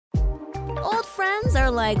Old friends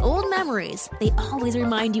are like old memories. They always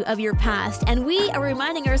remind you of your past, and we are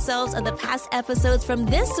reminding ourselves of the past episodes from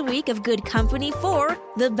this week of Good Company for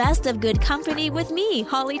the Best of Good Company with me,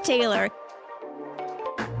 Holly Taylor.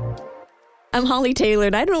 I'm Holly Taylor,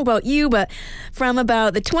 and I don't know about you, but from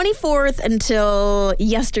about the 24th until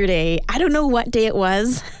yesterday, I don't know what day it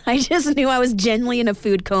was. I just knew I was generally in a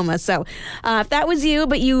food coma. So if that was you,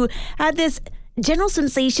 but you had this general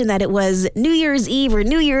sensation that it was New Year's Eve or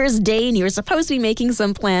New Year's Day, and you were supposed to be making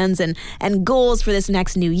some plans and goals for this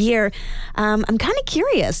next new year, I'm kind of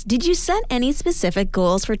curious. Did you set any specific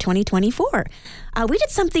goals for 2024? We did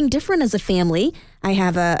something different as a family. I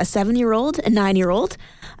have a 7-year-old, a 9-year-old.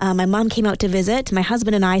 My mom came out to visit. My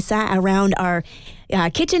husband and I sat around our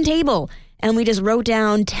kitchen table, and we just wrote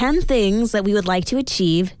down 10 things that we would like to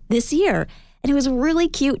achieve this year. And it was really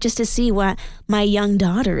cute just to see what my young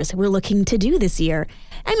daughters were looking to do this year.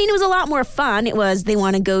 I mean, it was a lot more fun. They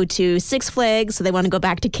want to go to Six Flags, so they want to go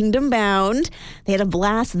back to Kingdom Bound. They had a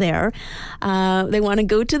blast there. They want to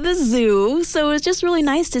go to the zoo. So it was just really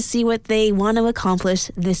nice to see what they want to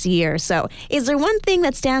accomplish this year. So is there one thing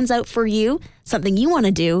that stands out for you, something you want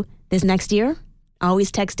to do this next year?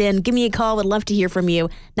 Always text in. Give me a call. Would love to hear from you.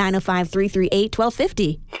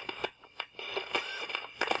 905-338-1250.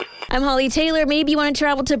 I'm Holly Taylor. Maybe you want to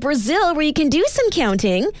travel to Brazil where you can do some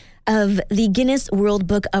counting of the Guinness World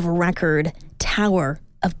Book of Record Tower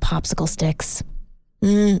of Popsicle Sticks.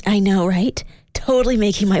 I know, right? Totally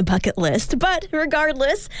making my bucket list. But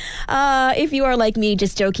regardless, if you are like me,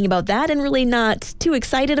 just joking about that and really not too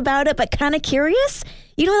excited about it, but kind of curious,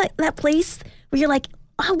 you know that place where you're like,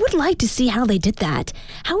 I would like to see how they did that.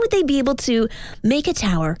 How would they be able to make a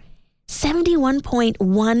tower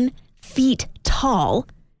 71.1 feet tall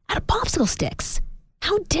out of popsicle sticks?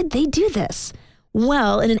 How did they do this?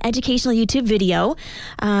 Well, in an educational YouTube video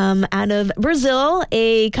out of Brazil,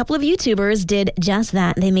 a couple of YouTubers did just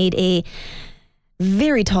that. They made a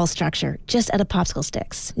very tall structure just out of popsicle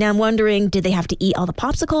sticks. Now I'm wondering, did they have to eat all the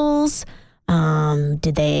popsicles?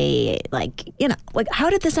 Did they how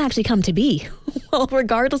did this actually come to be? Well,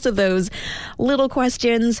 regardless of those little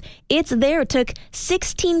questions, it's there. It took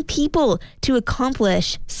 16 people to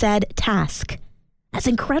accomplish said task. That's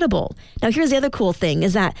incredible. Now, here's the other cool thing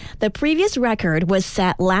is that the previous record was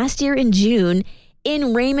set last year in June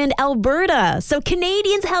in Raymond, Alberta. So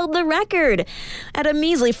Canadians held the record at a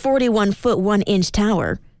measly 41-foot, 1-inch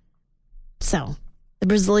tower. So the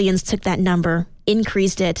Brazilians took that number,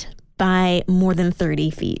 increased it by more than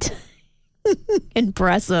 30 feet.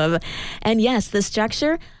 Impressive. And yes, the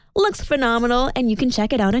structure looks phenomenal, and you can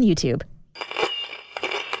check it out on YouTube.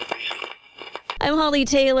 I'm Holly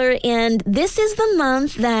Taylor, and this is the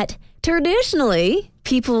month that traditionally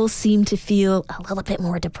people seem to feel a little bit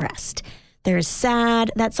more depressed. There's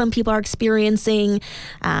sad that some people are experiencing.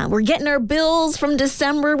 We're getting our bills from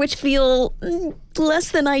December, which feel less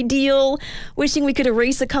than ideal, wishing we could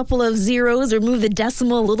erase a couple of zeros or move the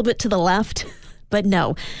decimal a little bit to the left. But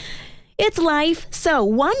no, it's life. So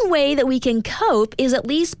one way that we can cope is at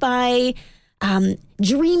least by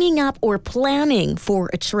dreaming up or planning for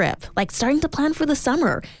a trip, like starting to plan for the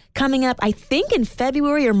summer. Coming up, I think in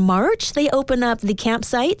February or March, they open up the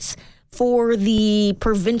campsites for the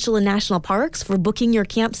provincial and national parks for booking your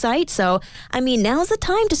campsite. So, now's the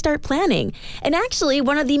time to start planning. And actually,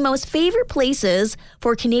 one of the most favorite places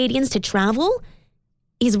for Canadians to travel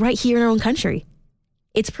is right here in our own country.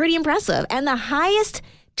 It's pretty impressive. And the highest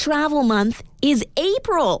travel month is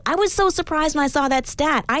April. I was so surprised when I saw that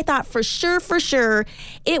stat. I thought for sure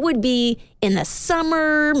it would be in the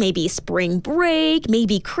summer, maybe spring break,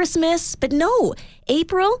 maybe Christmas. But no,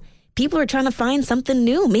 April, people are trying to find something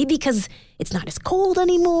new. Maybe because it's not as cold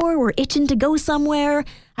anymore. We're itching to go somewhere.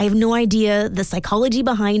 I have no idea the psychology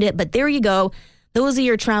behind it, but there you go. Those are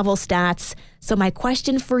your travel stats. So my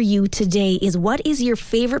question for you today is, what is your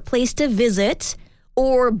favorite place to visit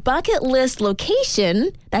or bucket list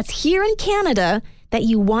location that's here in Canada that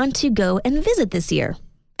you want to go and visit this year?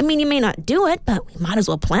 You may not do it, but we might as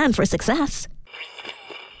well plan for success.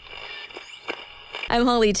 I'm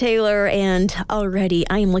Holly Taylor, and already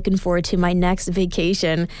I am looking forward to my next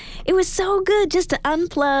vacation. It was so good just to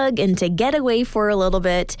unplug and to get away for a little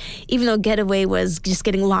bit, even though getaway was just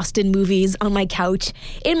getting lost in movies on my couch,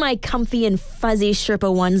 in my comfy and fuzzy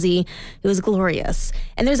Sherpa onesie. It was glorious.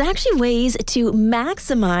 And there's actually ways to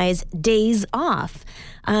maximize days off.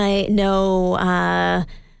 I know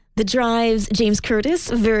The Drive's James Curtis,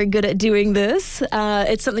 very good at doing this.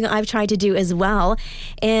 It's something I've tried to do as well.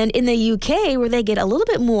 And in the UK, where they get a little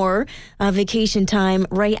bit more vacation time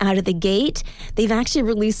right out of the gate, they've actually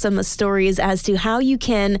released some stories as to how you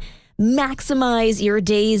can maximize your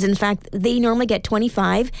days. In fact, they normally get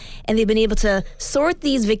 25, and they've been able to sort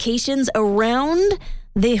these vacations around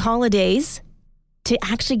the holidays to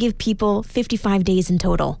actually give people 55 days in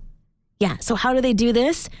total. Yeah, so how do they do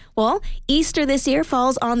this? Well, Easter this year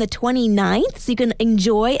falls on the 29th, so you can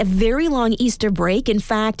enjoy a very long Easter break. In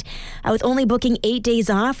fact, with only booking 8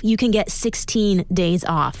 days off, you can get 16 days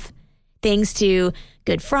off. Thanks to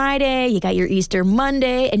Good Friday, you got your Easter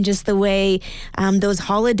Monday, and just the way those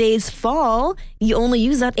holidays fall, you only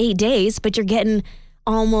use up 8 days, but you're getting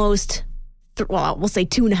almost, we'll say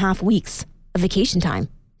 2.5 weeks of vacation time.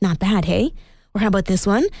 Not bad, hey? Or how about this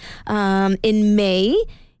one? In May,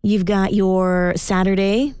 you've got your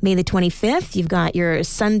Saturday, May the 25th. You've got your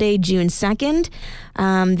Sunday, June 2nd.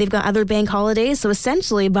 They've got other bank holidays. So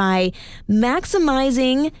essentially, by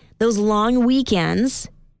maximizing those long weekends,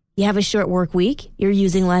 you have a short work week, you're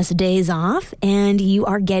using less days off, and you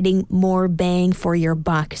are getting more bang for your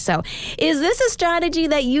buck. So is this a strategy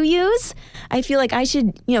that you use? I feel like I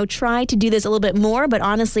should, try to do this a little bit more, but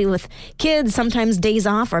honestly, with kids, sometimes days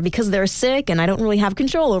off are because they're sick, and I don't really have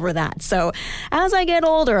control over that. So as I get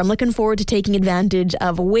older, I'm looking forward to taking advantage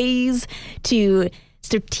of ways to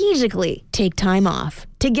strategically take time off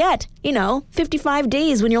to get, 55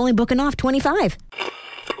 days when you're only booking off 25.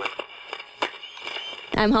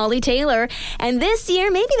 I'm Holly Taylor, and this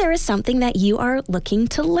year, maybe there is something that you are looking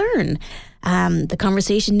to learn. The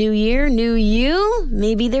conversation, new year, new you.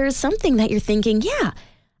 Maybe there's something that you're thinking, yeah,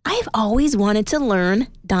 I've always wanted to learn ...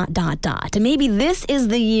 And maybe this is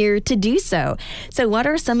the year to do so. So what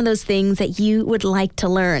are some of those things that you would like to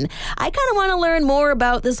learn? I kind of want to learn more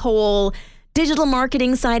about this whole digital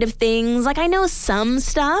marketing side of things. Like, I know some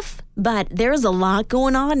stuff, but there's a lot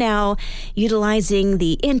going on now utilizing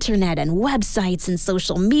the internet and websites and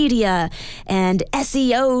social media and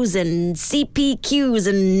SEOs and CPQs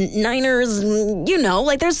and Niners. And,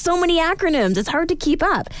 there's so many acronyms. It's hard to keep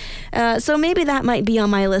up. So maybe that might be on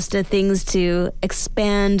my list of things to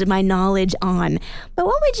expand my knowledge on. But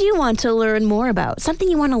what would you want to learn more about? Something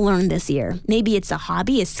you want to learn this year? Maybe it's a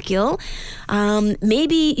hobby, a skill.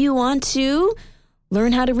 Maybe you want to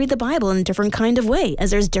learn how to read the Bible in a different kind of way,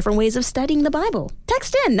 as there's different ways of studying the Bible.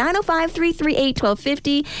 Text in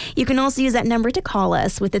 905-338-1250. You can also use that number to call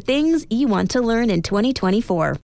us with the things you want to learn in 2024.